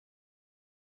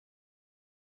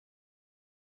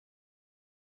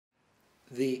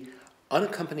The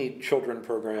Unaccompanied Children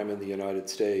Program in the United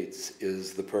States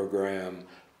is the program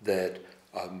that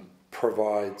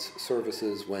provides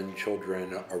services when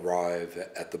children arrive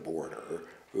at the border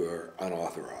who are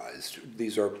unauthorized.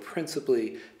 These are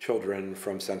principally children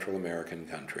from Central American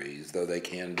countries, though they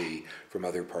can be from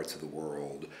other parts of the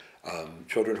world.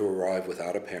 Children who arrive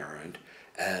without a parent,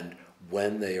 and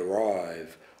when they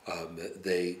arrive,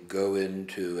 they go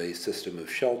into a system of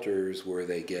shelters where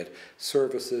they get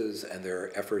services, and there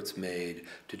are efforts made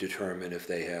to determine if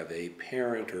they have a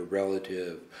parent or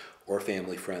relative or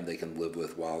family friend they can live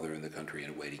with while they're in the country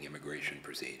and awaiting immigration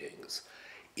proceedings.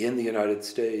 In the United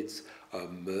States,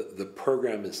 the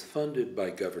program is funded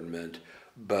by government,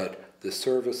 but the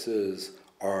services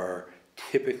are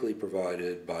typically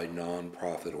provided by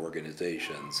nonprofit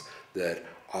organizations that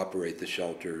operate the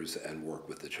shelters and work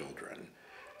with the children.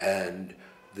 And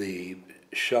the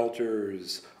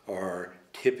shelters are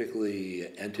typically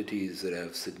entities that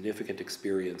have significant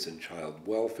experience in child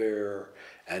welfare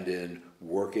and in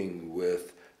working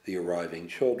with the arriving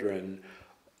children.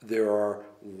 There are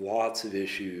lots of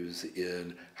issues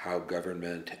in how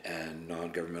government and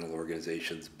non-governmental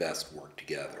organizations best work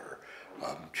together.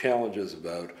 Challenges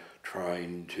about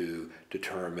trying to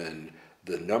determine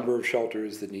the number of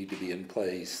shelters that need to be in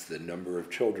place, the number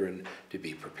of children to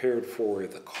be prepared for,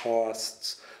 the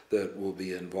costs that will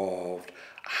be involved,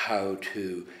 how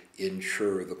to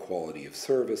ensure the quality of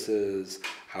services,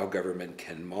 how government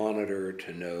can monitor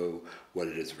to know what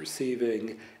it is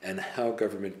receiving, and how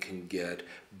government can get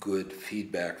good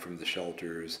feedback from the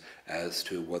shelters as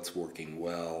to what's working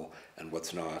well and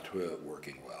what's not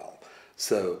working well.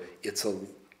 So it's an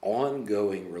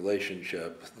ongoing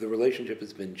relationship. The relationship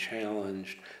has been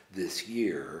challenged this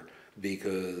year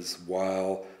because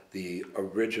while the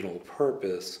original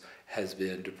purpose has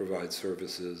been to provide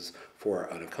services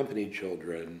for unaccompanied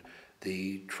children,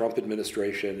 the Trump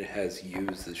administration has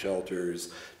used the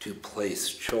shelters to place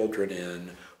children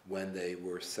in when they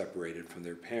were separated from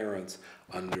their parents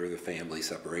under the family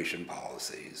separation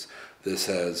policies. This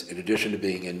has, in addition to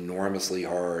being enormously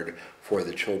hard for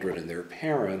the children and their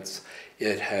parents,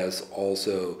 it has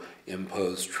also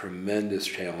imposed tremendous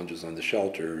challenges on the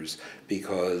shelters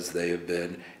because they have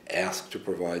been asked to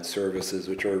provide services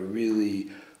which are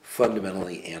really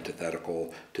fundamentally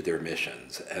antithetical to their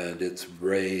missions. And it's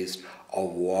raised a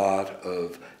lot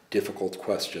of difficult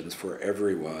questions for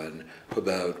everyone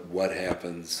about what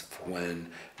happens when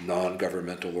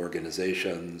non-governmental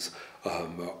organizations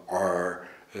are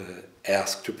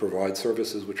asked to provide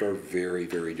services which are very,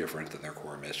 very different than their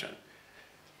core mission.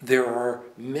 There are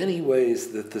many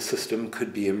ways that the system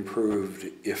could be improved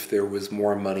if there was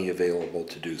more money available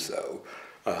to do so.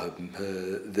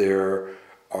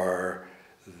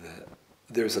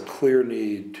 There's a clear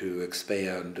need to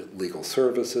expand legal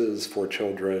services for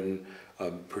children,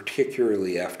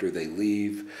 particularly after they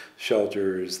leave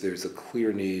shelters. There's a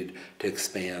clear need to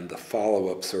expand the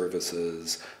follow-up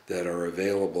services that are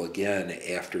available again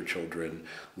after children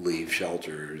leave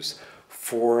shelters.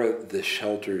 For the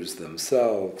shelters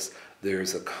themselves,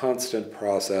 there's a constant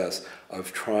process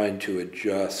of trying to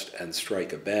adjust and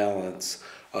strike a balance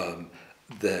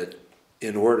that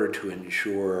in order to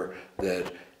ensure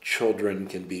that children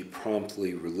can be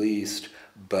promptly released,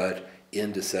 but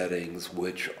into settings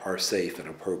which are safe and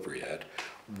appropriate.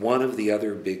 One of the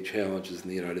other big challenges in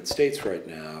the United States right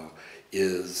now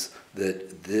is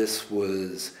that this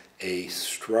was a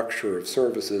structure of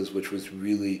services which was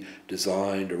really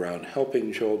designed around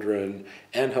helping children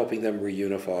and helping them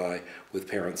reunify with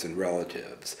parents and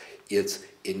relatives. It's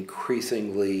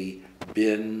increasingly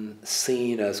been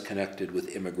seen as connected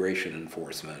with immigration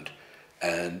enforcement,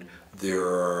 and there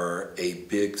are a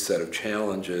big set of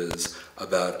challenges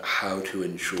about how to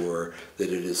ensure that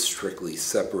it is strictly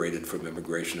separated from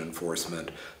immigration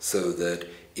enforcement so that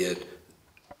it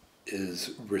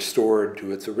is restored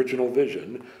to its original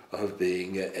vision of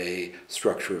being a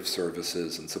structure of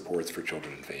services and supports for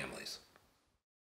children and families.